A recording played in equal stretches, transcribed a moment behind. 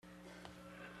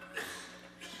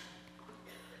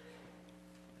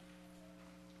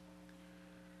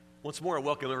Once more, I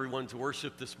welcome everyone to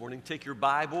worship this morning. Take your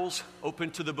Bibles,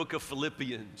 open to the book of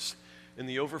Philippians. In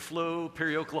the overflow,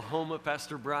 Perry, Oklahoma,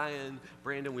 Pastor Brian,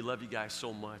 Brandon, we love you guys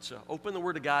so much. Open the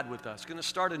Word of God with us. Going to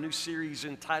start a new series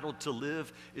entitled To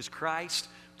Live is Christ.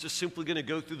 Just simply going to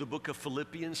go through the book of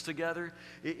Philippians together.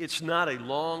 It's not a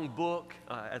long book.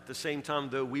 At the same time,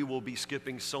 though, we will be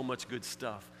skipping so much good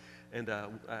stuff. And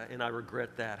I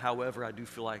regret that. However, I do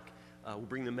feel like we'll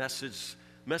bring the messages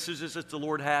that the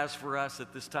Lord has for us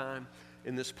at this time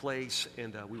in this place,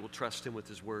 and we will trust Him with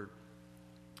His Word.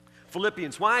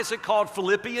 Philippians. Why is it called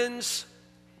Philippians?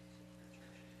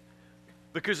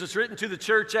 Because it's written to the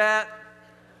church at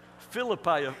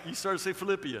Philippi. You started to say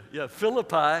Philippia. Yeah,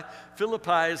 Philippi.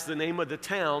 Philippi is the name of the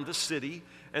town, the city,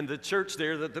 and the church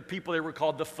there, the people there were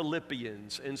called the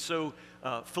Philippians. And so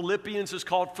Philippians is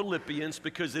called Philippians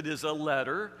because it is a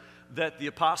letter that the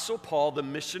Apostle Paul, the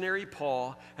missionary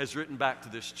Paul, has written back to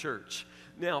this church.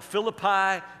 Now,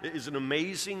 Philippi is an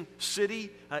amazing city.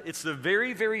 It's the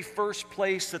very, very first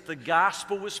place that the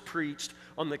gospel was preached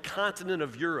on the continent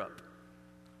of Europe.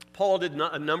 Paul did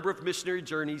a number of missionary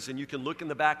journeys, and you can look in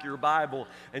the back of your Bible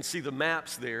and see the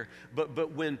maps there.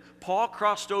 But when Paul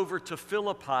crossed over to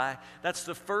Philippi, that's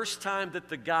the first time that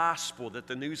the gospel, that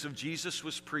the news of Jesus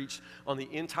was preached on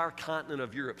the entire continent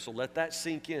of Europe. So let that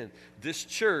sink in. This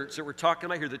church that we're talking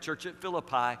about here, the church at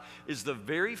Philippi, is the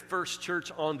very first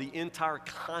church on the entire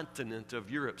continent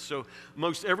of Europe. So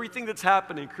most everything that's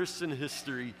happened in Christian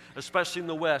history, especially in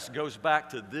the West, goes back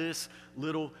to this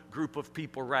little group of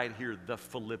people right here, the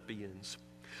Philippians.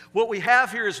 What we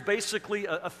have here is basically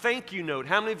a thank you note.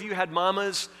 How many of you had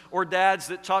mamas or dads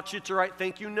that taught you to write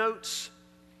thank you notes?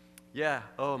 Yeah,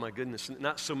 oh my goodness,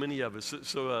 not so many of us.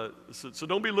 So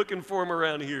don't be looking for them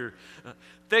around here.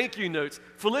 Thank you notes.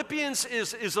 Philippians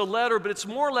is a letter, but it's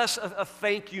more or less a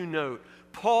thank you note.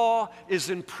 Paul is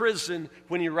in prison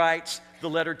when he writes the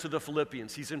letter to the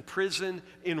Philippians. He's in prison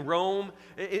in Rome.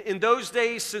 In those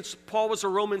days, since Paul was a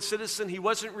Roman citizen, he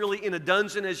wasn't really in a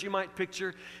dungeon, as you might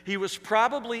picture. He was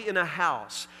probably in a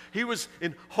house. He was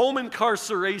in home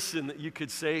incarceration, you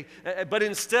could say. But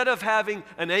instead of having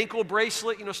an ankle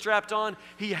bracelet, strapped on,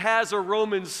 he has a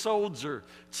Roman soldier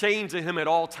chained to him at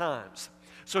all times.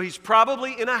 So he's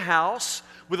probably in a house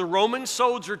with a Roman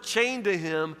soldier chained to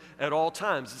him at all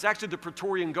times. It's actually the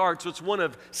Praetorian Guard, so it's one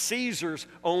of Caesar's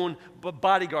own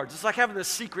bodyguards. It's like having the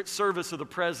Secret Service of the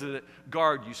president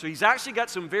guard you. So he's actually got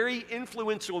some very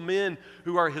influential men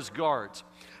who are his guards.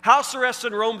 House arrest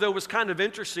in Rome, though, was kind of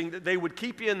interesting that they would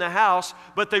keep you in the house,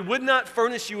 but they would not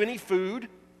furnish you any food,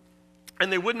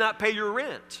 and they would not pay your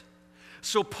rent.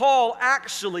 So Paul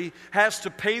actually has to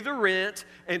pay the rent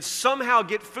and somehow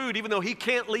get food, even though he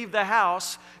can't leave the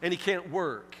house and he can't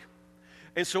work.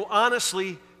 And so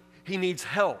honestly, he needs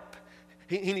help.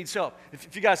 He needs help.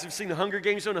 If you guys have seen the Hunger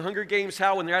Games, the Hunger Games,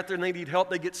 how when they're out there and they need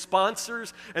help, they get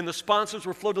sponsors, and the sponsors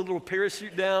will float a little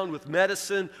parachute down with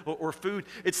medicine or food.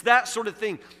 It's that sort of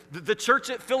thing. The church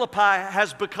at Philippi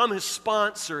has become his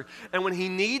sponsor, and when he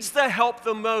needs the help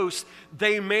the most,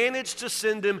 they manage to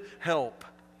send him help.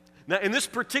 Now, in this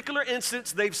particular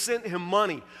instance, they've sent him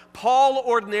money. Paul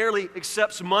ordinarily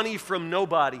accepts money from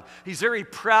nobody. He's very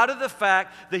proud of the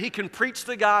fact that he can preach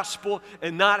the gospel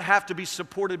and not have to be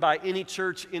supported by any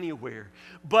church anywhere.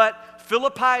 But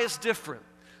Philippi is different.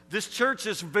 This church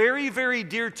is very, very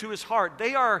dear to his heart.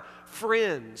 They are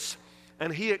friends,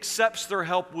 and he accepts their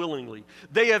help willingly.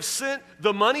 They have sent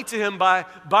the money to him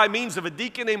by means of a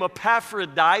deacon named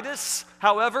Epaphroditus,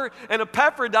 however. And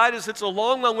Epaphroditus, it's a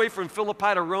long, long way from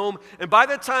Philippi to Rome. And by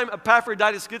the time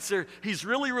Epaphroditus gets there, he's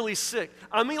really, really sick.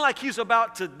 I mean, like he's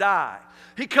about to die.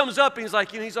 He comes up and he's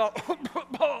like, he's all,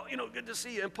 Paul, good to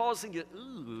see you. And Paul's thinking,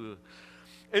 ooh.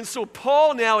 And so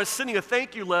Paul now is sending a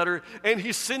thank you letter, and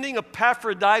he's sending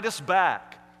Epaphroditus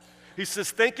back. He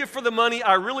says, thank you for the money.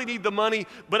 I really need the money,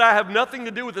 but I have nothing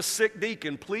to do with a sick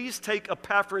deacon. Please take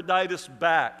Epaphroditus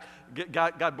back.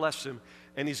 God bless him.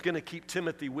 And he's going to keep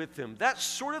Timothy with him. That's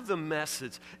sort of the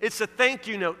message. It's a thank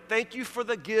you note. Thank you for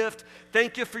the gift.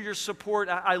 Thank you for your support.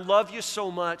 I love you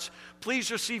so much. Please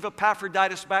receive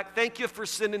Epaphroditus back. Thank you for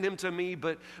sending him to me,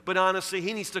 but honestly,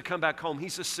 he needs to come back home.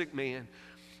 He's a sick man.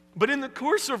 But in the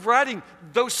course of writing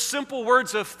those simple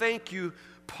words of thank you,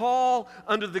 Paul,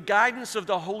 under the guidance of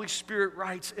the Holy Spirit,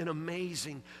 writes an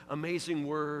amazing, amazing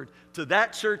word to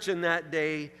that church in that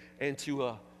day and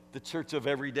to the church of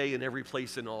every day and every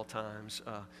place in all times.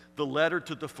 The letter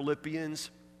to the Philippians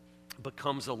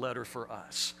becomes a letter for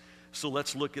us. So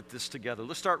let's look at this together.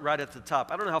 Let's start right at the top.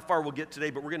 I don't know how far we'll get today,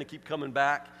 but we're going to keep coming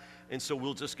back, and so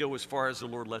we'll just go as far as the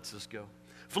Lord lets us go.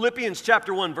 Philippians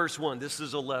chapter 1, verse 1. This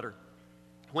is a letter.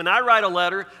 When I write a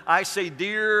letter, I say,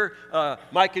 Dear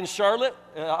Mike and Charlotte.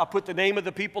 I'll put the name of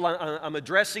the people I'm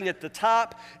addressing at the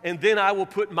top, and then I will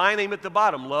put my name at the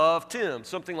bottom, Love Tim,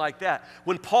 something like that.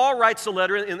 When Paul writes a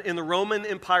letter in the Roman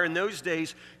Empire in those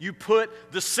days, you put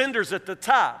the senders at the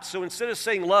top. So instead of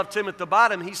saying Love Tim at the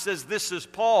bottom, he says, This is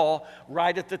Paul,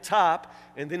 right at the top,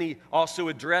 and then he also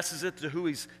addresses it to who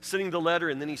he's sending the letter,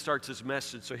 and then he starts his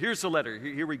message. So here's the letter.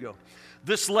 Here we go.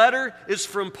 This letter is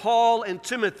from Paul and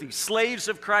Timothy, slaves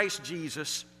of Christ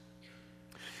Jesus.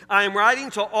 I am writing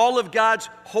to all of God's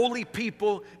holy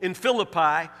people in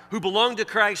Philippi who belong to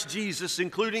Christ Jesus,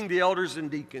 including the elders and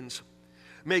deacons.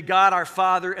 May God our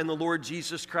Father and the Lord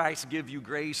Jesus Christ give you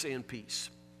grace and peace.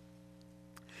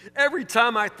 Every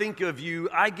time I think of you,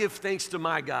 I give thanks to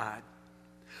my God.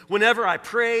 Whenever I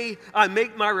pray, I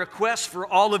make my requests for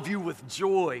all of you with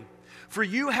joy. For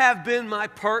you have been my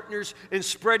partners in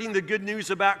spreading the good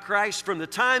news about Christ from the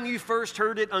time you first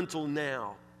heard it until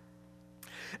now.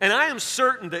 And I am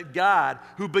certain that God,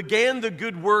 who began the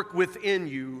good work within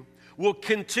you, will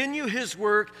continue his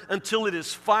work until it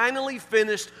is finally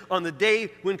finished on the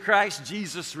day when Christ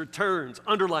Jesus returns.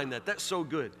 Underline that. That's so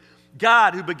good.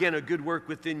 God, who began a good work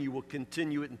within you, will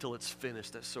continue it until it's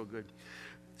finished. That's so good.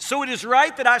 So it is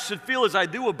right that I should feel as I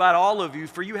do about all of you,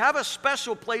 for you have a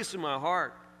special place in my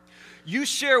heart. You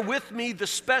share with me the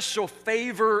special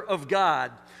favor of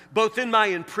God, both in my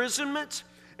imprisonment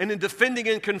and in defending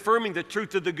and confirming the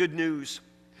truth of the good news.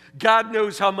 God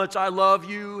knows how much I love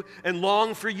you and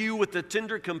long for you with the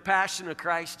tender compassion of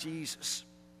Christ Jesus.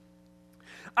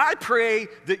 I pray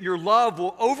that your love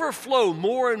will overflow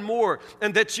more and more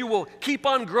and that you will keep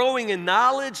on growing in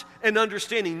knowledge and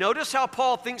understanding. Notice how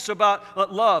Paul thinks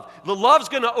about love. The love's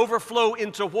going to overflow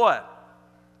into what?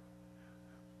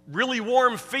 Really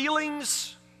warm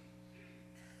feelings?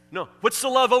 No. What's the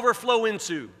love overflow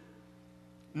into?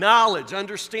 Knowledge,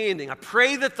 understanding. I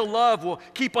pray that the love will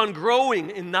keep on growing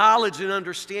in knowledge and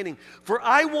understanding. For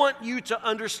I want you to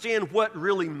understand what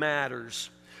really matters,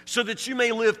 so that you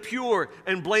may live pure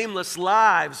and blameless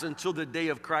lives until the day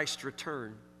of Christ's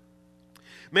return.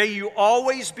 May you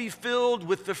always be filled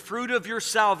with the fruit of your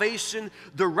salvation,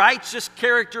 the righteous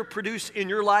character produced in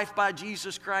your life by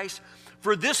Jesus Christ,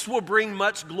 for this will bring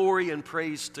much glory and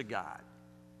praise to God.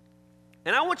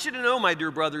 And I want you to know, my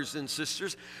dear brothers and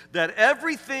sisters, that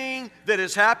everything that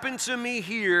has happened to me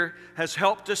here has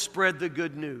helped to spread the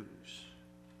good news.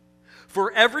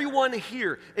 For everyone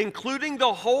here, including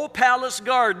the whole palace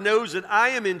guard, knows that I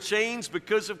am in chains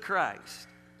because of Christ.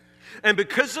 And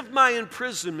because of my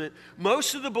imprisonment,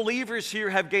 most of the believers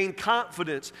here have gained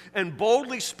confidence and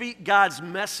boldly speak God's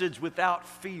message without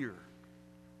fear.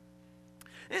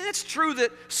 And it's true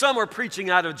that some are preaching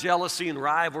out of jealousy and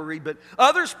rivalry, but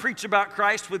others preach about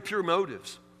Christ with pure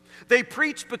motives. They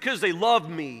preach because they love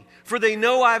me, for they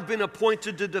know I've been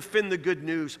appointed to defend the good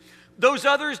news. Those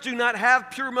others do not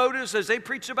have pure motives as they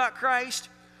preach about Christ.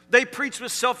 They preach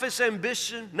with selfish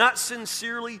ambition, not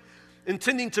sincerely,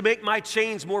 intending to make my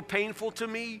chains more painful to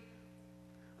me.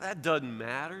 That doesn't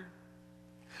matter.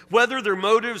 Whether their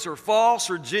motives are false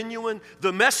or genuine,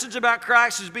 the message about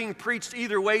Christ is being preached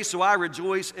either way, so I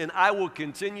rejoice, and I will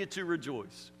continue to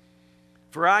rejoice.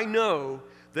 For I know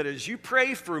that as you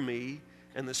pray for me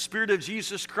and the Spirit of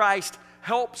Jesus Christ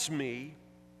helps me,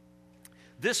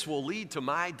 this will lead to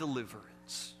my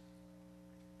deliverance.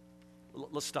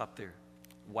 Let's stop there.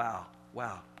 Wow,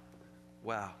 wow,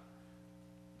 wow.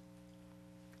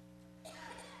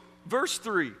 Verse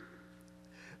 3.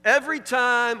 Every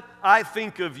time I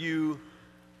think of you,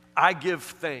 I give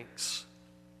thanks.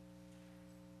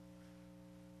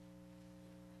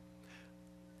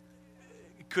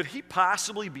 Could he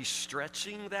possibly be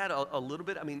stretching that a little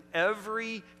bit? I mean,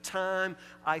 every time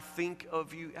I think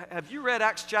of you. Have you read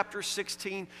Acts chapter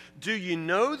 16? Do you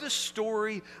know the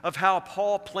story of how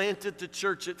Paul planted the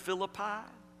church at Philippi?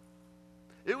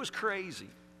 It was crazy.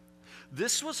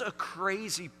 This was a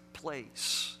crazy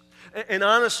place. And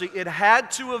honestly, it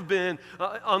had to have been,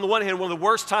 on the one hand, one of the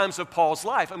worst times of Paul's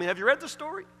life. I mean, have you read the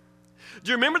story?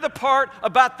 Do you remember the part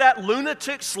about that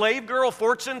lunatic slave girl,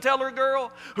 fortune teller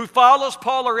girl, who follows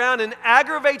Paul around and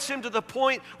aggravates him to the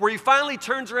point where he finally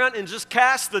turns around and just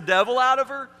casts the devil out of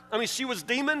her? I mean, she was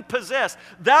demon possessed.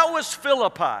 That was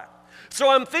Philippi. So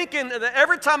I'm thinking that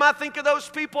every time I think of those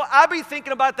people, I be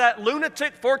thinking about that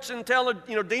lunatic fortune teller,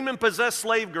 demon possessed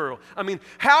slave girl. I mean,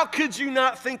 how could you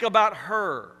not think about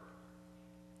her?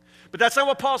 But that's not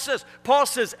what Paul says. Paul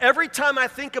says, every time I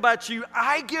think about you,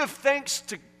 I give thanks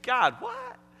to God.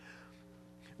 What?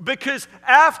 Because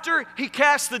after he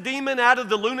cast the demon out of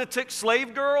the lunatic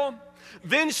slave girl,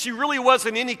 then she really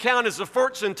wasn't any count as a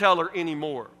fortune teller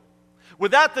anymore.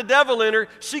 Without the devil in her,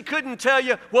 she couldn't tell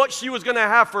you what she was going to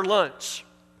have for lunch.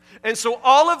 And so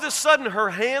all of a sudden, her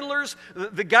handlers,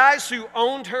 the guys who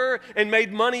owned her and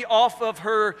made money off of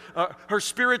her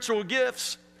spiritual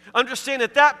gifts, understand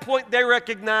at that point they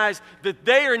recognize that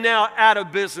they are now out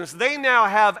of business. They now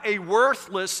have a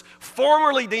worthless,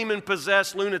 formerly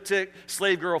demon-possessed, lunatic,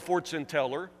 slave girl fortune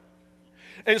teller.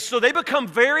 And so they become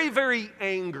very, very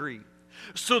angry.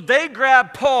 So they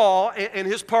grab Paul and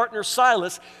his partner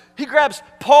Silas. He grabs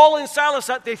Paul and Silas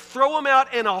out, they throw them out,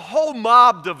 and a whole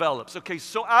mob develops. Okay,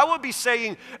 so I would be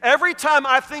saying, every time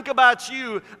I think about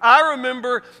you, I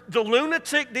remember the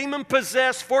lunatic,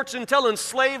 demon-possessed, fortune-telling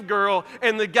slave girl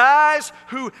and the guys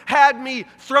who had me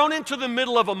thrown into the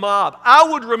middle of a mob. I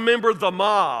would remember the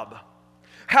mob.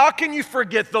 How can you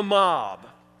forget the mob?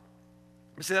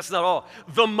 See, that's not all.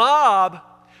 The mob,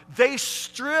 they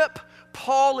strip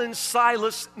Paul and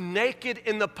Silas naked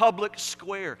in the public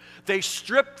square. They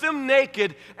stripped them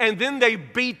naked and then they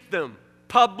beat them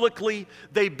publicly.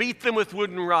 They beat them with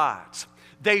wooden rods.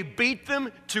 They beat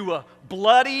them to a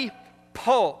bloody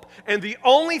pulp. And the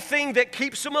only thing that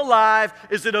keeps them alive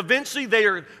is that eventually they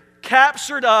are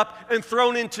captured up and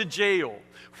thrown into jail,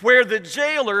 where the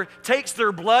jailer takes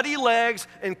their bloody legs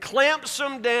and clamps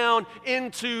them down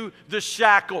into the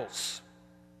shackles.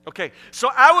 Okay, so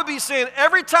I would be saying,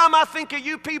 every time I think of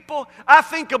you people, I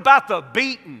think about the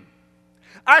beating.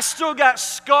 I still got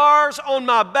scars on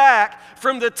my back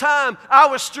from the time I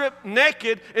was stripped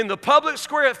naked in the public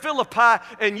square at Philippi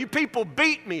and you people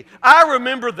beat me. I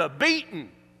remember the beating.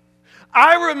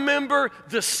 I remember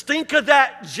the stink of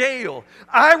that jail.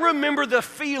 I remember the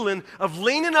feeling of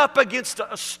leaning up against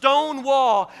a stone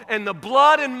wall and the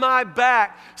blood in my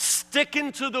back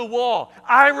sticking to the wall.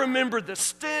 I remember the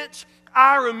stench.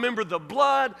 I remember the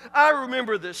blood. I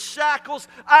remember the shackles.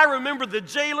 I remember the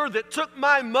jailer that took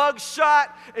my mug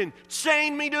shot and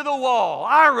chained me to the wall.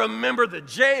 I remember the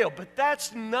jail. But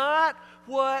that's not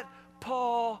what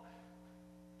Paul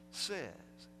says.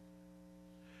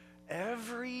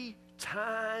 Every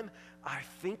time I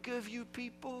think of you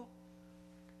people,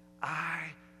 I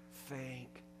thank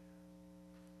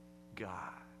God.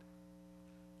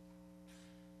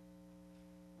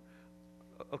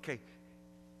 Okay.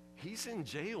 He's in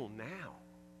jail now.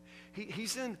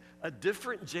 He's in a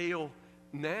different jail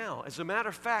now. As a matter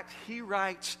of fact, he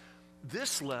writes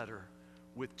this letter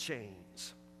with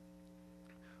chains.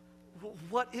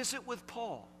 What is it with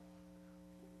Paul?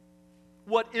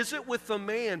 What is it with the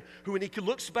man who, when he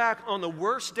looks back on the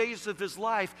worst days of his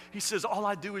life, he says, all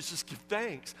I do is just give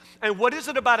thanks? And what is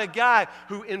it about a guy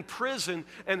who in prison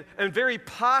and very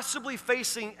possibly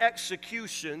facing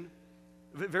execution,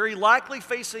 very likely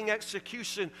facing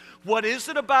execution, what is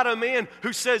it about a man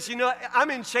who says, you know, I'm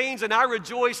in chains and I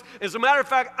rejoice? As a matter of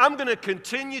fact, I'm going to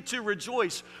continue to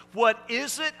rejoice. What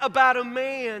is it about a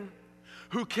man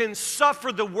who can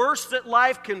suffer the worst that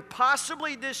life can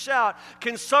possibly dish out,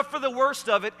 can suffer the worst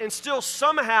of it, and still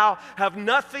somehow have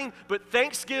nothing but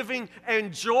thanksgiving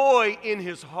and joy in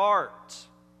his heart?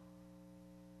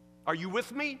 Are you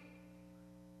with me?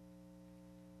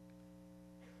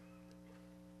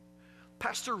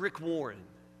 Pastor Rick Warren,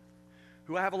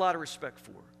 who I have a lot of respect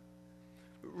for.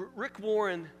 Rick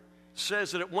Warren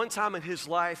says that at one time in his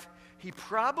life, he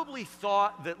probably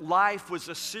thought that life was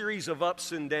a series of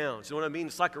ups and downs. You know what I mean?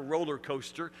 It's like a roller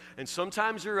coaster, and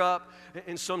sometimes you're up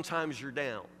and sometimes you're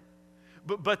down.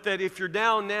 But that if you're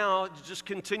down now, just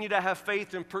continue to have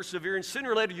faith and perseverance.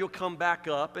 Sooner or later, you'll come back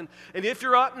up. And if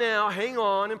you're up now, hang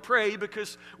on and pray,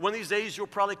 because one of these days, you'll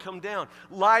probably come down.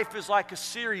 Life is like a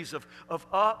series of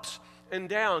ups and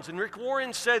downs. And Rick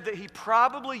Warren said that he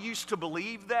probably used to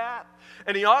believe that.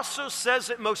 And he also says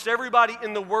that most everybody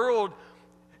in the world,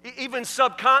 even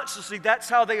subconsciously, that's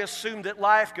how they assume that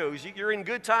life goes. You're in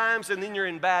good times and then you're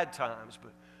in bad times.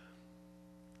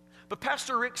 But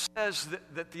Pastor Rick says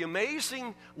that the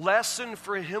amazing lesson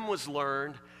for him was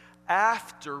learned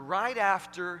right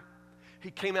after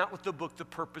he came out with the book, The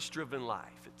Purpose-Driven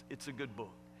Life. It's a good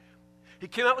book. He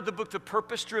came out with the book, The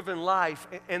Purpose-Driven Life,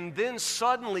 and then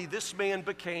suddenly this man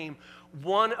became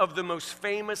one of the most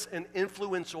famous and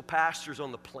influential pastors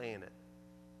on the planet.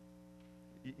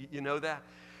 You know that?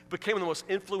 Became one of the most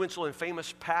influential and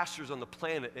famous pastors on the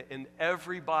planet, and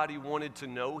everybody wanted to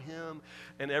know him,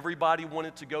 and everybody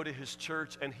wanted to go to his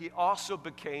church, and he also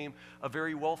became a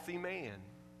very wealthy man.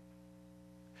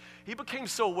 He became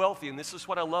so wealthy, and this is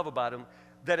what I love about him,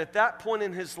 that at that point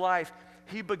in his life,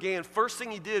 he began, first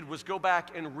thing he did was go back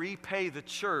and repay the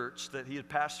church that he had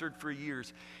pastored for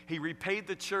years. He repaid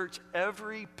the church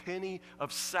every penny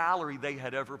of salary they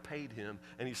had ever paid him,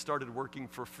 and he started working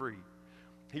for free.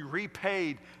 He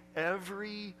repaid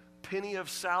every penny of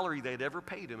salary they'd ever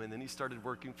paid him, and then he started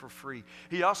working for free.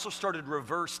 He also started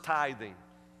reverse tithing.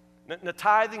 Now,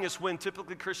 tithing is when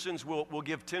typically Christians will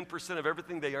give 10% of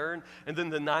everything they earn, and then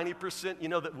the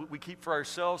 90%, that we keep for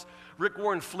ourselves. Rick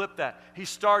Warren flipped that. He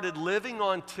started living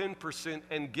on 10%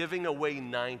 and giving away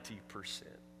 90%.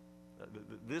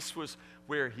 This was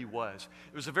where he was.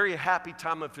 It was a very happy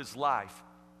time of his life.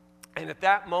 And at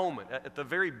that moment, at the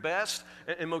very best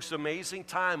and most amazing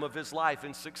time of his life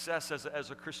and success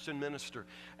as a Christian minister,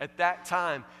 at that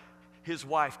time, his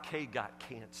wife, Kay, got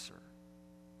cancer.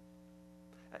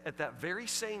 At that very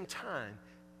same time,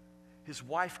 his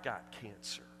wife got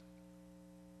cancer.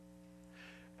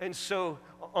 And so,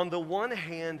 on the one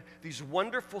hand, these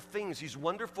wonderful things, these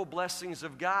wonderful blessings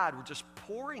of God were just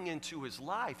pouring into his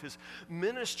life. His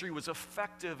ministry was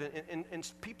effective,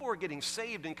 and people were getting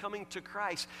saved and coming to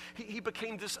Christ. He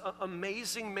became this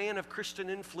amazing man of Christian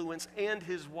influence, and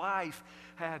his wife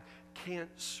had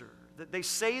cancer. They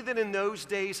say that in those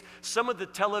days, some of the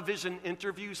television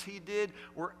interviews he did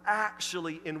were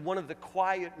actually in one of the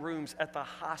quiet rooms at the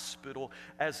hospital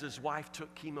as his wife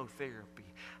took chemotherapy.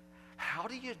 How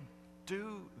do you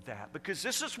do that? Because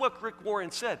this is what Rick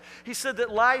Warren said. He said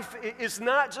that life is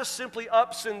not just simply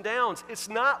ups and downs. It's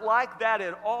not like that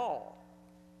at all.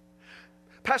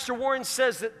 Pastor Warren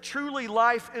says that truly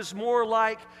life is more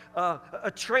like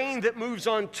a train that moves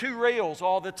on two rails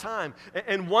all the time.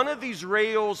 And one of these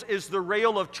rails is the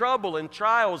rail of trouble and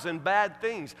trials and bad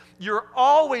things. You're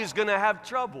always going to have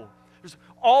trouble. There's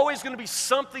always going to be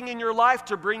something in your life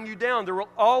to bring you down. There will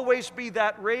always be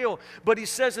that rail. But he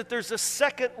says that there's a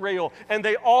second rail, and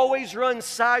they always run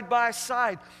side by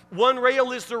side. One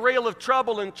rail is the rail of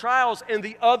trouble and trials, and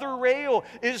the other rail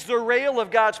is the rail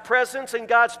of God's presence and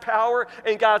God's power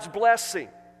and God's blessing.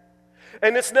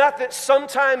 And it's not that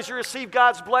sometimes you receive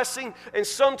God's blessing and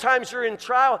sometimes you're in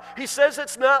trial. He says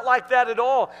it's not like that at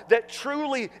all. That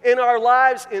truly in our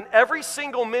lives, in every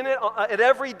single minute, at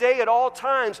every day, at all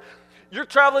times, you're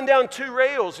traveling down two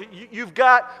rails. You've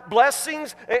got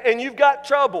blessings and you've got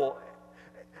trouble.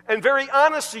 And very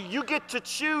honestly, you get to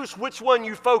choose which one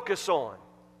you focus on.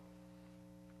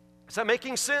 Is that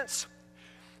making sense?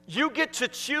 You get to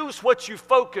choose what you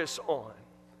focus on.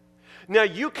 Now,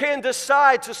 you can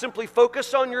decide to simply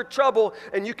focus on your trouble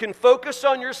and you can focus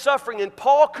on your suffering. And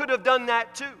Paul could have done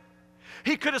that too.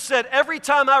 He could have said, every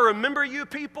time I remember you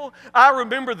people, I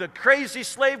remember the crazy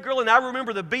slave girl and I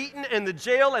remember the beating and the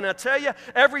jail. And I tell you,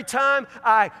 every time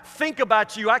I think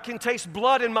about you, I can taste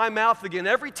blood in my mouth again.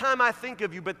 Every time I think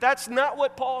of you. But that's not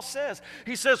what Paul says.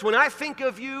 He says, when I think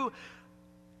of you,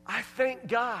 I thank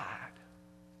God.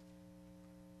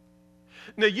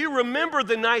 Now, you remember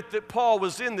the night that Paul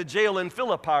was in the jail in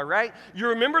Philippi, right? You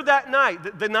remember that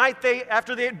night, the night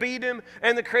after they had beat him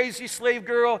and the crazy slave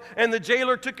girl and the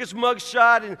jailer took his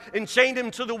mugshot and chained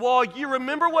him to the wall. You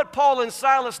remember what Paul and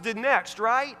Silas did next,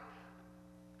 right?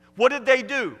 What did they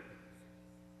do?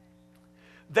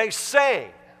 They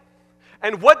sang.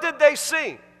 And what did they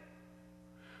sing?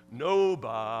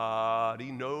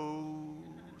 Nobody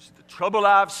knows the trouble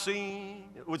I've seen.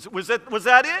 Was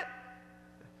that it?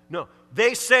 No.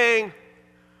 They sang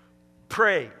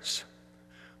praise.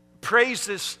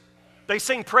 Praises. They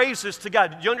sing praises to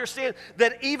God. Do you understand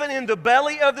that even in the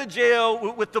belly of the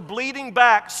jail with the bleeding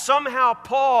back, somehow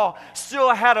Paul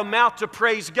still had a mouth to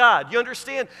praise God? You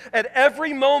understand? At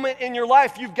every moment in your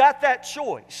life, you've got that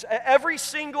choice. At every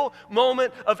single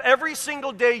moment of every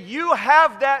single day, you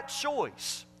have that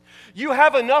choice. You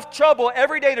have enough trouble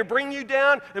every day to bring you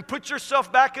down and put yourself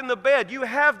back in the bed. You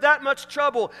have that much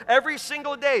trouble every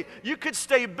single day. You could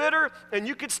stay bitter and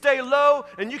you could stay low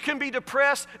and you can be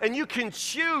depressed and you can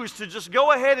choose to just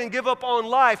go ahead and give up on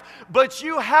life. But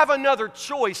you have another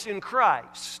choice in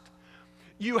Christ.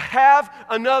 You have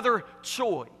another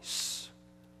choice.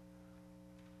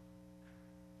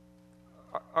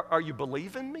 Are you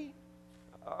believing me?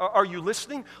 Are you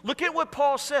listening? Look at what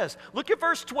Paul says. Look at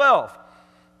verse 12.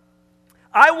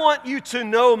 I want you to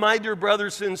know, my dear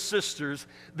brothers and sisters,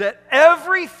 that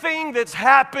everything that's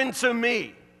happened to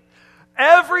me,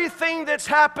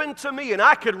 and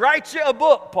I could write you a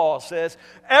book, Paul says,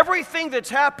 everything that's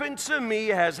happened to me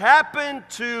has happened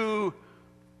to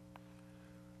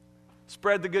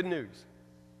spread the good news.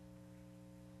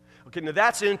 Okay, now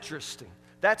that's interesting.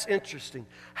 That's interesting.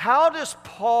 How does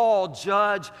Paul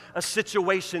judge a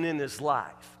situation in his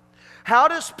life? How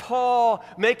does Paul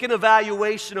make an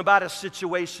evaluation about a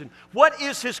situation? What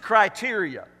is his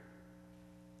criteria?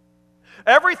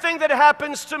 Everything that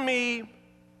happens to me,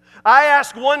 I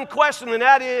ask one question, and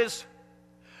that is,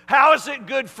 how is it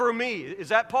good for me? Is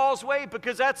that Paul's way?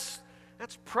 Because that's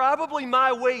That's probably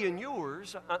my way and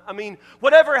yours. I mean,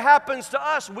 whatever happens to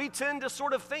us, we tend to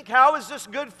sort of think, how is this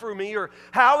good for me? Or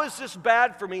how is this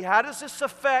bad for me? How does this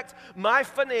affect my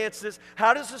finances?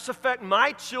 How does this affect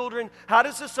my children? How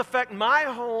does this affect my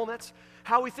home? That's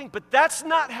how we think. But that's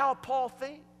not how Paul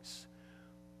thinks.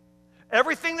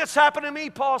 Everything that's happened to me,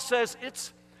 Paul says,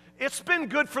 it's been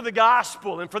good for the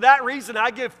gospel. And for that reason, I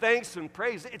give thanks and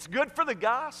praise. It's good for the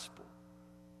gospel.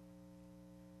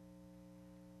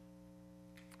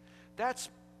 That's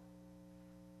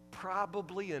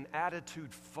probably an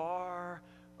attitude far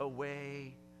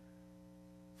away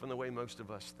from the way most of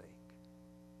us think.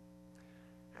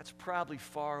 That's probably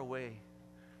far away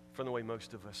from the way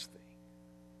most of us think.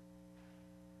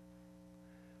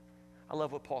 I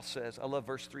love what Paul says. I love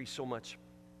verse 3 so much.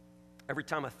 Every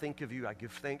time I think of you, I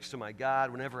give thanks to my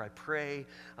God. Whenever I pray,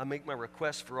 I make my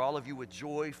request for all of you with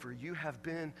joy, for you have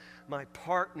been my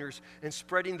partners in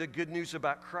spreading the good news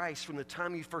about Christ from the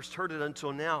time you first heard it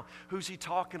until now. Who's he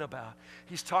talking about?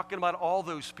 He's talking about all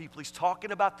those people. He's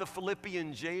talking about the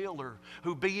Philippian jailer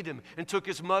who beat him and took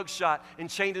his mugshot and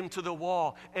chained him to the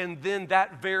wall, and then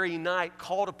that very night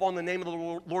called upon the name of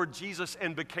the Lord Jesus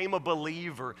and became a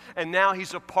believer. And now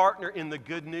he's a partner in the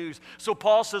good news. So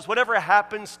Paul says, whatever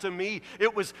happens to me,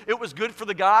 it was good for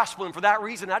the gospel, and for that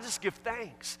reason, I just give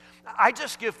thanks. I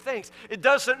just give thanks. It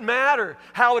doesn't matter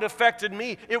how it affected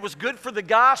me. It was good for the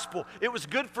gospel. It was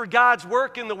good for God's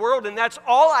work in the world, and that's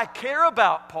all I care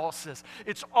about, Paul says.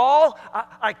 It's all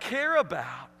I care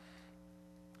about.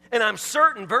 And I'm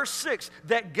certain, verse 6,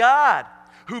 that God,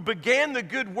 who began the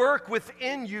good work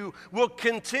within you, will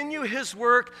continue his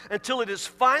work until it is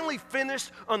finally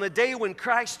finished on the day when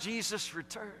Christ Jesus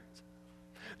returns.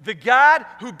 The God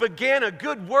who began a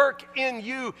good work in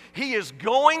you, he is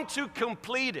going to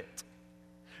complete it.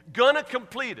 Gonna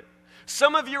complete it.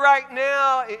 Some of you right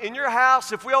now in your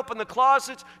house, if we open the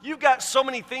closets, you've got so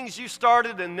many things you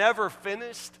started and never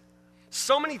finished.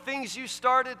 So many things you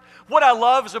started. What I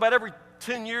love is about every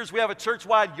 10 years we have a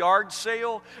church-wide yard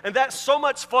sale, and that's so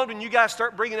much fun when you guys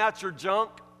start bringing out your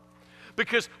junk.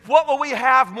 Because what will we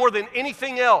have more than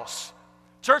anything else?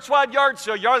 Church-wide yard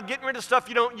sale, y'all getting rid of stuff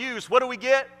you don't use. What do we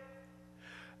get?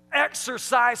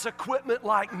 Exercise equipment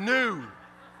like new.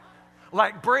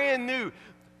 Like brand new.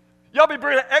 Y'all be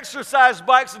bringing exercise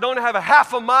bikes that don't have a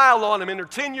half a mile on them and they're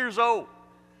 10 years old.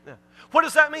 Yeah. What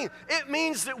does that mean? It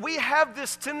means that we have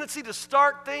this tendency to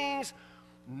start things,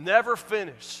 never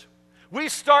finish. We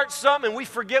start something and we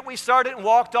forget we started and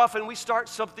walked off and we start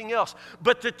something else.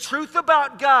 But the truth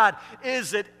about God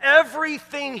is that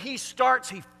everything he starts,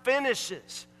 he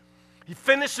finishes. He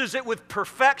finishes it with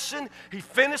perfection. He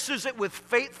finishes it with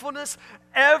faithfulness.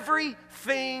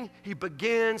 Everything he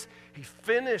begins, he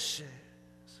finishes.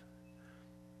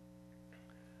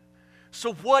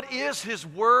 So what is his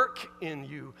work in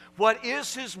you? What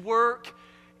is his work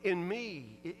in me?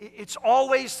 It's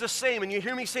always the same. And you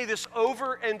hear me say this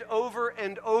over and over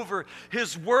and over.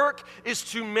 His work is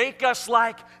to make us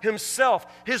like himself.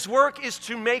 His work is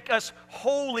to make us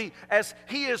holy as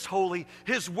he is holy.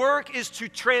 His work is to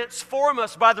transform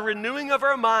us by the renewing of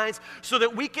our minds so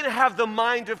that we can have the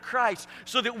mind of Christ,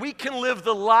 so that we can live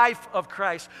the life of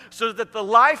Christ, so that the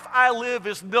life I live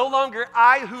is no longer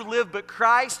I who live, but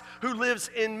Christ who lives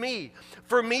in me.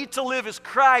 For me to live is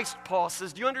Christ, Paul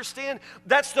says. Do you understand?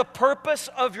 That's the purpose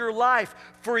of your life,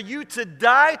 for you to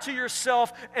die to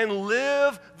yourself and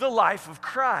live the life of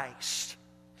Christ.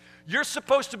 You're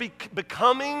supposed to be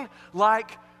becoming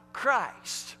like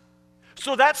Christ.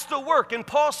 So that's the work. And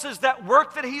Paul says that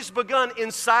work that he's begun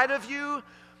inside of you,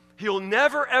 he'll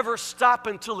never ever stop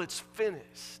until it's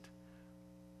finished.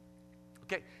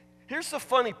 Okay, here's the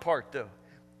funny part though.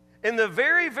 In the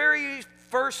very, very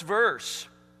first verse,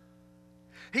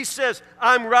 he says,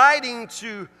 I'm writing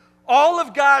to all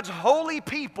of God's holy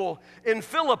people in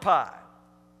Philippi.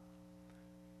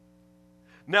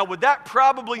 Now, would that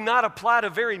probably not apply to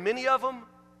very many of them?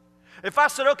 If I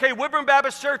said, okay, Woodburn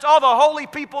Baptist Church, all the holy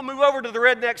people move over to the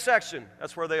redneck section.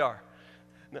 That's where they are.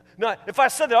 Now, if I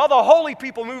said that all the holy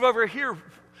people move over here,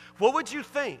 what would you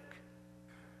think?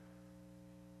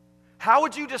 How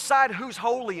would you decide who's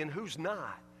holy and who's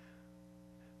not?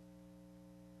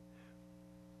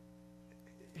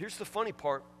 Here's the funny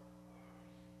part.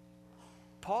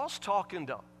 Paul's talking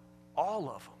to all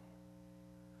of them.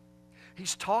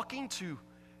 He's talking to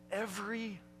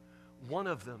every one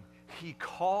of them. He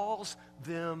calls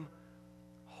them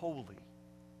holy.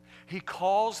 He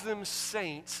calls them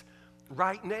saints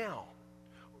right now.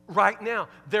 right now.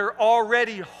 They're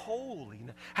already holy.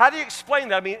 How do you explain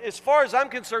that? I mean, as far as I'm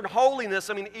concerned, holiness,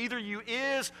 I mean, either you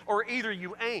is or either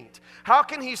you ain't. How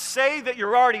can he say that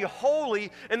you're already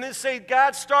holy and then say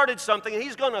God started something and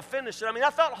he's going to finish it? I mean, I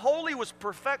thought holy was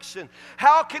perfection.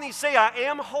 How can he say I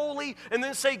am holy and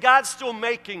then say God's still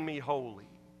making me holy?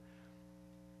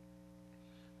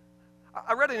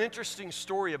 I read an interesting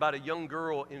story about a young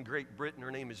girl in Great Britain.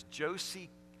 Her name is Josie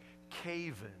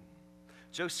Caven.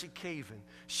 Josie Caven.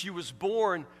 She was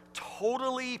born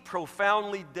totally,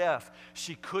 profoundly deaf.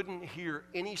 She couldn't hear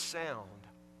any sound.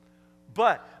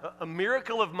 But a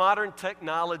miracle of modern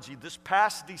technology, this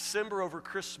past December over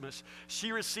Christmas,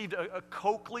 she received a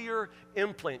cochlear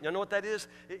implant. You know what that is?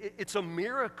 It's a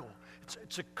miracle.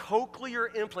 It's a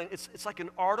cochlear implant. It's like an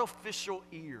artificial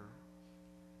ear.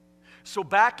 So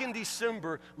back in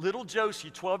December, little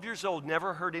Josie, 12 years old,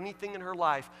 never heard anything in her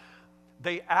life.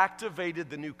 They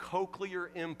activated the new cochlear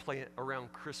implant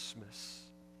around Christmas.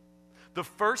 The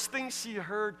first thing she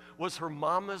heard was her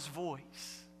mama's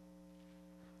voice.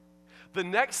 The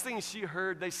next thing she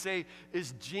heard, they say,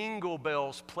 is jingle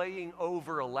bells playing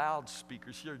over a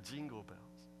loudspeaker. She heard jingle bells.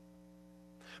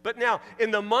 But now, in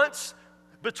the months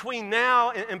between now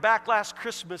and back last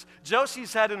Christmas,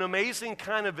 Josie's had an amazing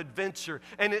kind of adventure,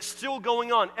 and it's still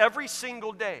going on every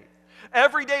single day.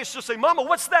 Every day she'll say, Mama,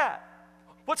 what's that?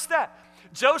 What's that?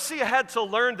 Josie had to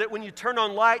learn that when you turn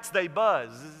on lights, they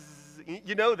buzz.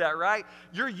 You know that, right?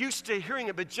 You're used to hearing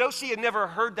it, but Josie had never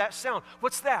heard that sound.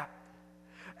 What's that?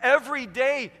 Every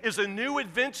day is a new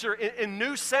adventure in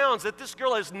new sounds that this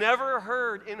girl has never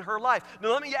heard in her life.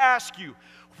 Now, let me ask you,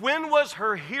 when was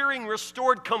her hearing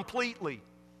restored completely?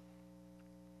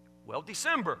 Well,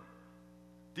 December.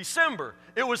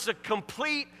 It was a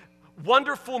complete,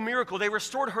 wonderful miracle. They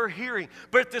restored her hearing.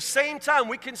 But at the same time,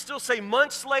 we can still say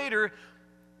months later,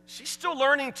 she's still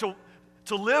learning to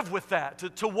live with that,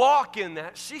 to walk in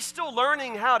that. She's still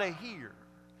learning how to hear.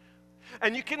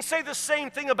 And you can say the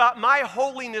same thing about my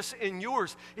holiness and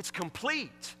yours. It's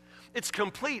complete. It's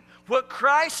complete. What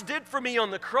Christ did for me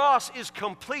on the cross is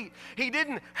complete. He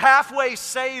didn't halfway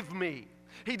save me.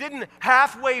 He didn't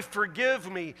halfway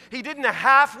forgive me. He didn't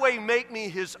halfway make me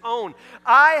his own.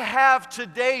 I have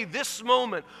today, this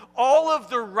moment, all of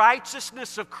the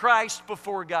righteousness of Christ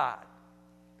before God.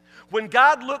 When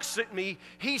God looks at me,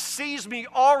 he sees me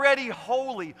already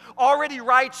holy, already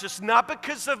righteous, not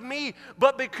because of me,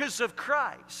 but because of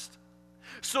Christ.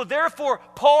 So therefore,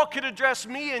 Paul could address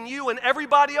me and you and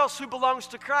everybody else who belongs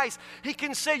to Christ. He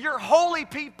can say, you're holy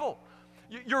people.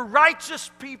 You're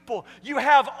righteous people. You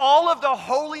have all of the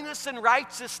holiness and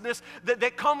righteousness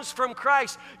that comes from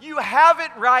Christ. You have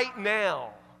it right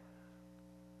now.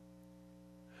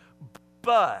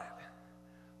 But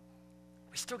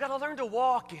we still got to learn to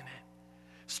walk in it.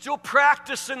 Still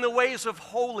practicing the ways of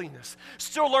holiness.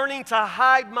 Still learning to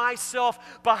hide myself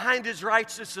behind his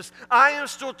righteousness. I am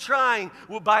still trying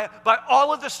by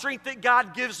all of the strength that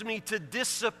God gives me to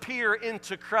disappear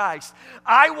into Christ.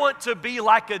 I want to be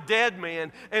like a dead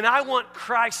man, and I want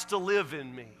Christ to live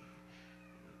in me.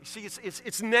 You see,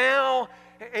 it's now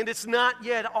and it's not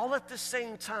yet, all at the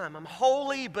same time. I'm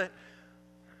holy, but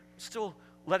I'm still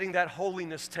letting that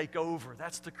holiness take over.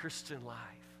 That's the Christian life.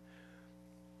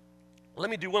 Let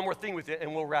me do one more thing with it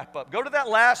and we'll wrap up. Go to that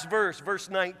last verse, verse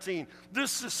 19.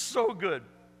 This is so good.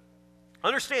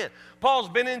 Understand, Paul's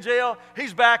been in jail.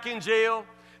 He's back in jail.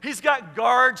 He's got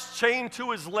guards chained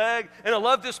to his leg. And I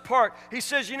love this part. He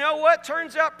says, you know what?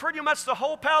 Turns out pretty much the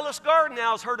whole palace guard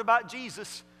now has heard about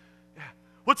Jesus.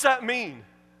 What's that mean?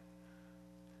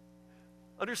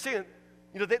 Understand,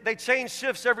 you know, they change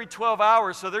shifts every 12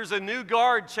 hours. So there's a new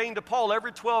guard chained to Paul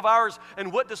every 12 hours.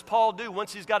 And what does Paul do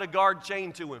once he's got a guard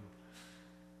chained to him?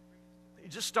 He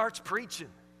just starts preaching.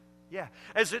 Yeah.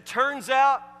 As it turns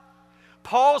out,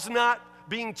 Paul's not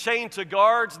being chained to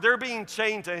guards. They're being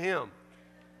chained to him.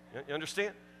 You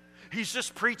understand? He's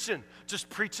just preaching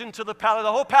to the palace.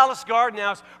 The whole palace guard now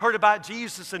has heard about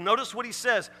Jesus. And notice what he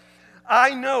says.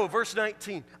 I know, verse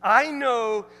 19, I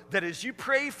know that as you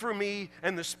pray for me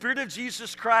and the Spirit of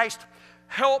Jesus Christ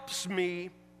helps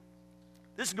me,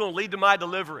 this is going to lead to my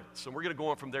deliverance. And we're going to go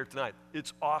on from there tonight.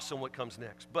 It's awesome what comes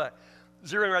next. But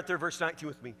zero in right there, verse 19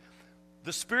 with me.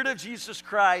 The Spirit of Jesus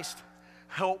Christ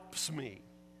helps me.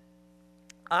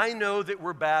 I know that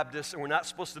we're Baptists and we're not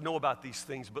supposed to know about these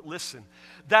things, but listen,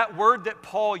 that word that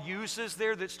Paul uses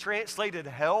there that's translated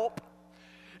help,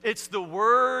 it's the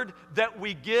word that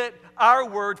we get our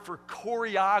word for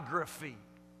choreography.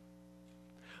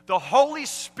 The Holy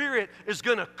Spirit is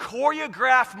going to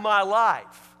choreograph my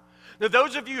life. Now,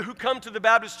 those of you who come to the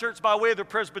Baptist church by way of the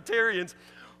Presbyterians,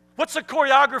 what's a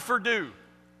choreographer do?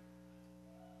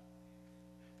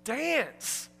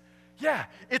 Dance. Yeah,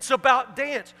 it's about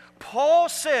dance. Paul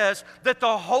says that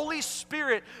the Holy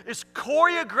Spirit is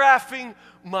choreographing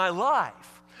my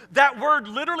life. That word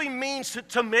literally means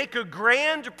to make a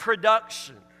grand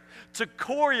production, to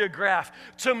choreograph,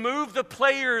 to move the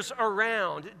players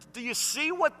around. Do you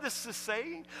see what this is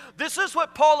saying? This is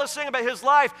what Paul is saying about his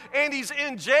life, and he's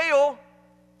in jail,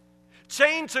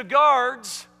 chained to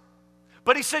guards.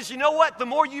 But he says, you know what? The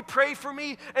more you pray for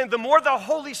me and the more the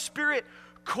Holy Spirit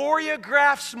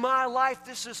choreographs my life,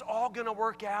 this is all going to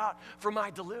work out for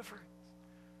my deliverance.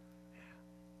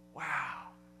 Wow.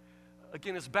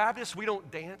 Again, as Baptists, we don't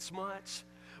dance much,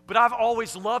 but I've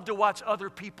always loved to watch other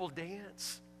people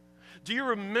dance. Do you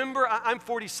remember, I'm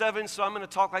 47, so I'm going to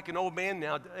talk like an old man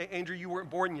now. Andrew, you weren't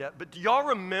born yet, but do y'all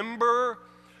remember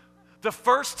the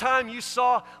first time you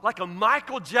saw like a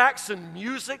Michael Jackson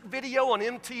music video on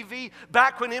MTV,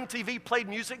 back when MTV played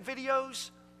music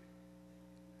videos?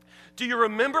 Do you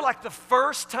remember like the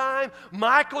first time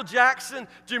Michael Jackson,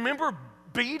 do you remember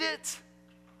Beat It?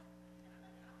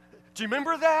 Do you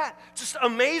remember that? Just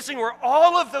amazing where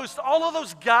all of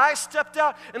those guys stepped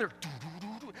out and they're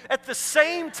at the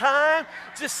same time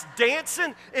just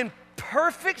dancing in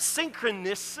perfect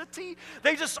synchronicity.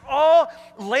 They just all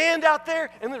land out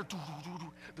there and they're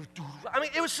I mean,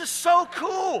 it was just so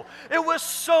cool. It was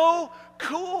so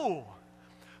cool.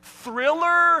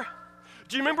 Thriller.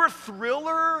 Do you remember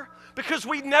Thriller? Because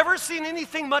we'd never seen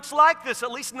anything much like this,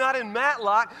 at least not in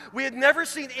Matlock. We had never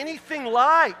seen anything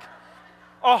like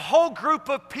a whole group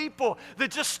of people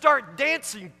that just start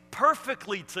dancing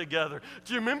perfectly together.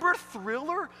 Do you remember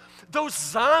Thriller? Those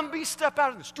zombies step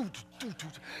out and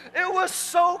it was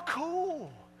so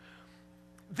cool.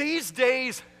 These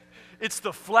days, it's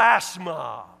the flash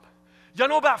mob. Y'all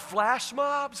know about flash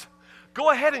mobs?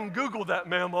 Go ahead and Google that,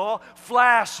 Mamaw.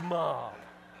 Flash mob.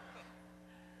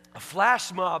 A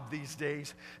flash mob these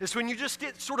days is when you just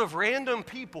get sort of random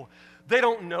people. They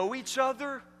don't know each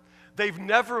other. They've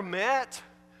never met.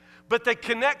 But they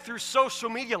connect through social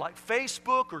media like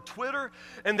Facebook or Twitter,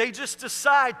 and they just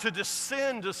decide to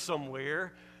descend to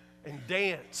somewhere and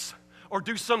dance or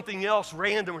do something else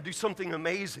random or do something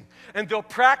amazing. And they'll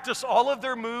practice all of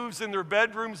their moves in their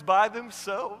bedrooms by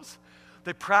themselves.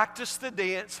 They practice the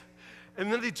dance,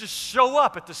 and then they just show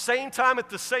up at the same time at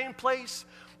the same place.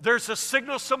 There's a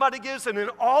signal somebody gives, and then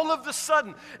all of a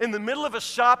sudden, in the middle of a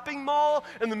shopping mall,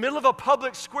 in the middle of a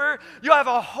public square, you have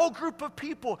a whole group of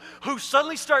people who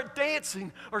suddenly start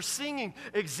dancing or singing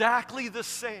exactly the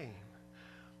same.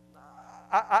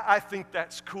 I think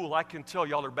that's cool. I can tell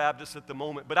y'all are Baptists at the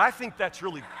moment, but I think that's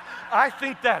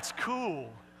cool.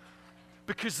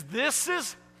 Because this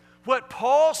is what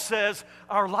Paul says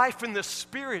our life in the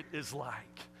Spirit is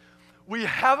like. We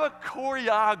have a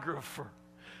choreographer.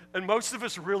 And most of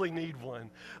us really need one.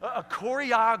 A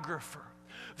choreographer.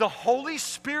 The Holy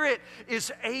Spirit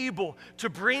is able to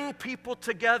bring people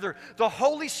together. The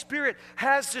Holy Spirit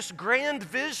has this grand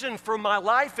vision for my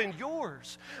life and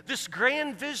yours. This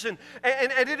grand vision.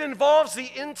 And it involves the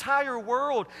entire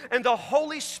world. And the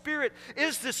Holy Spirit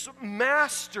is this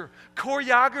master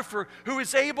choreographer who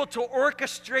is able to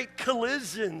orchestrate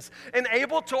collisions and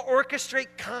able to orchestrate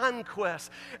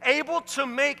conquest. Able to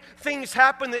make things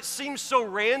happen that seem so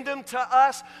random to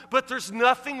us, but there's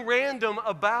nothing random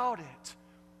about it.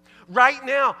 Right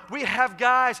now, we have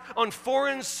guys on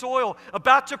foreign soil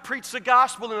about to preach the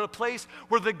gospel in a place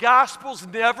where the gospel's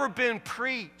never been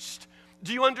preached.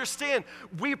 Do you understand?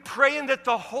 We're praying that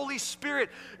the Holy Spirit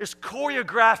is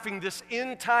choreographing this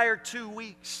entire 2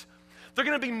 weeks. They're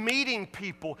going to be meeting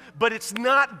people, but it's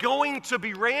not going to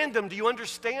be random. Do you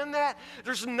understand that?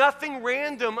 There's nothing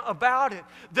random about it.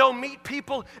 They'll meet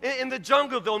people in the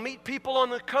jungle. They'll meet people on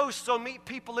the coast. They'll meet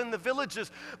people in the villages.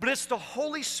 But it's the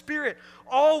Holy Spirit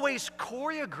always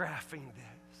choreographing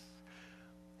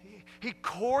this. He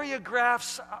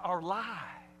choreographs our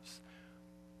lives.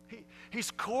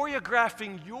 He's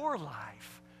choreographing your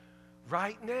life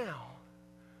right now.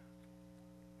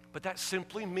 But that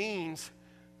simply means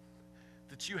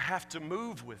that you have to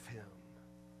move with Him.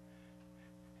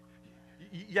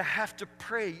 You have to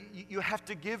pray. You have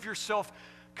to give yourself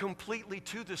completely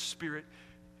to the Spirit.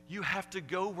 You have to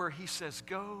go where He says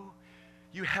go.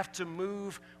 You have to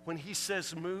move when He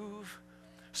says move.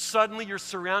 Suddenly you're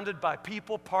surrounded by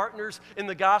people, partners in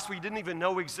the gospel you didn't even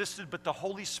know existed, but the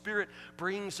Holy Spirit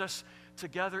brings us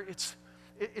together.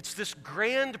 It's this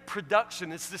grand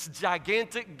production. It's this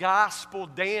gigantic gospel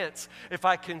dance, if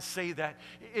I can say that.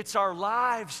 It's our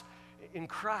lives in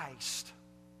Christ.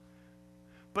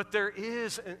 But there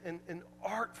is an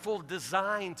artful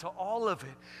design to all of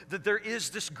it. That there is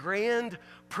this grand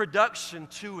production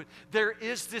to it. There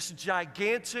is this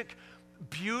gigantic,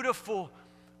 beautiful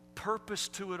purpose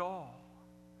to it all.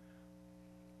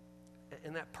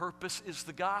 And that purpose is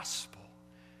the gospel.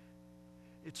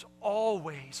 It's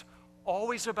always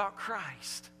about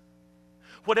Christ.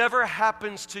 Whatever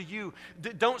happens to you,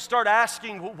 don't start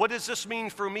asking, what does this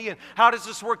mean for me? And how does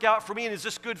this work out for me? And is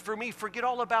this good for me? Forget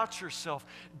all about yourself.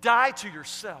 Die to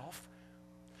yourself.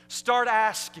 Start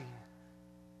asking,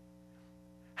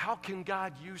 how can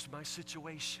God use my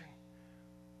situation?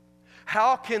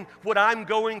 How can what I'm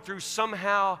going through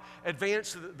somehow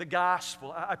advance the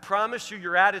gospel? I promise you,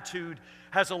 your attitude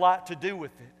has a lot to do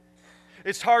with it.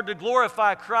 It's hard to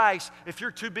glorify Christ if you're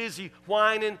too busy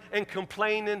whining and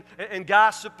complaining and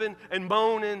gossiping and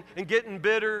moaning and getting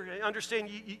bitter. Understand,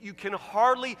 you can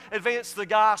hardly advance the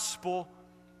gospel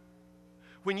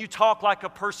when you talk like a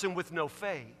person with no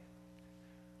faith.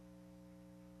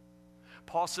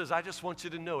 Paul says, I just want you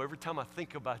to know, every time I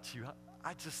think about you,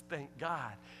 I just thank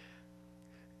God.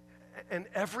 And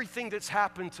everything that's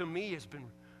happened to me has been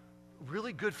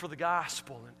really good for the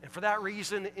gospel. And for that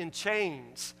reason, in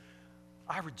chains,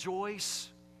 I rejoice,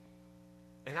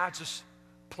 and I just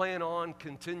plan on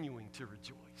continuing to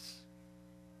rejoice.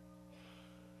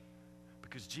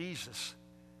 Because Jesus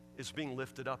is being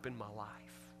lifted up in my life.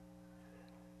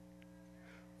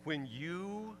 When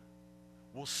you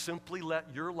will simply let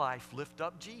your life lift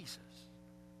up Jesus,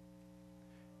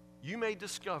 you may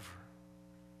discover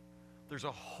there's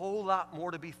a whole lot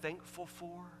more to be thankful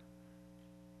for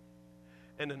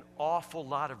and an awful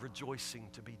lot of rejoicing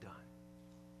to be done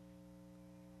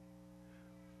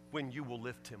when you will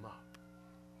lift him up.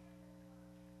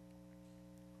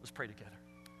 Let's pray together.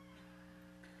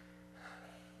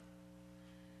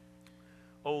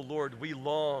 Oh Lord, we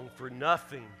long for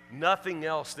nothing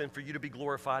else than for you to be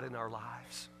glorified in our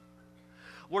lives.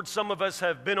 Lord, some of us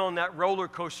have been on that roller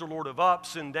coaster, Lord, of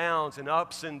ups and downs and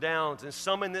ups and downs. And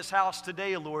some in this house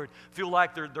today, Lord, feel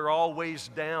like they're always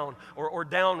down or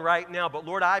down right now. But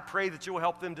Lord, I pray that you will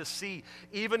help them to see,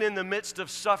 even in the midst of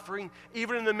suffering,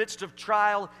 even in the midst of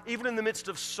trial, even in the midst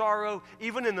of sorrow,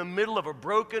 even in the middle of a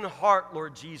broken heart,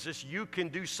 Lord Jesus, you can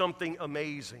do something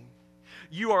amazing.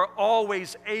 You are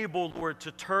always able, Lord,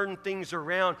 to turn things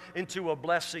around into a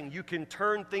blessing. You can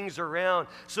turn things around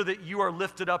so that you are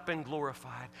lifted up and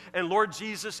glorified. And Lord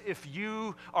Jesus, if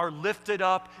you are lifted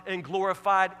up and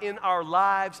glorified in our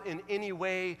lives in any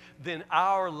way, then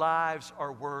our lives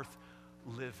are worth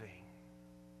living.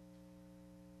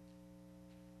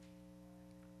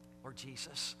 Lord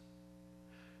Jesus,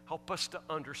 help us to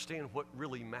understand what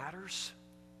really matters.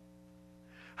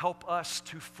 Help us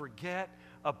to forget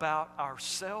about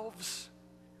ourselves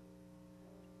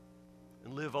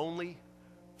and live only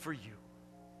for you.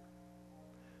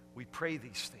 We pray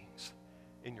these things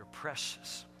in your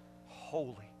precious,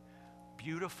 holy,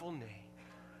 beautiful name.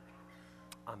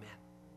 Amen.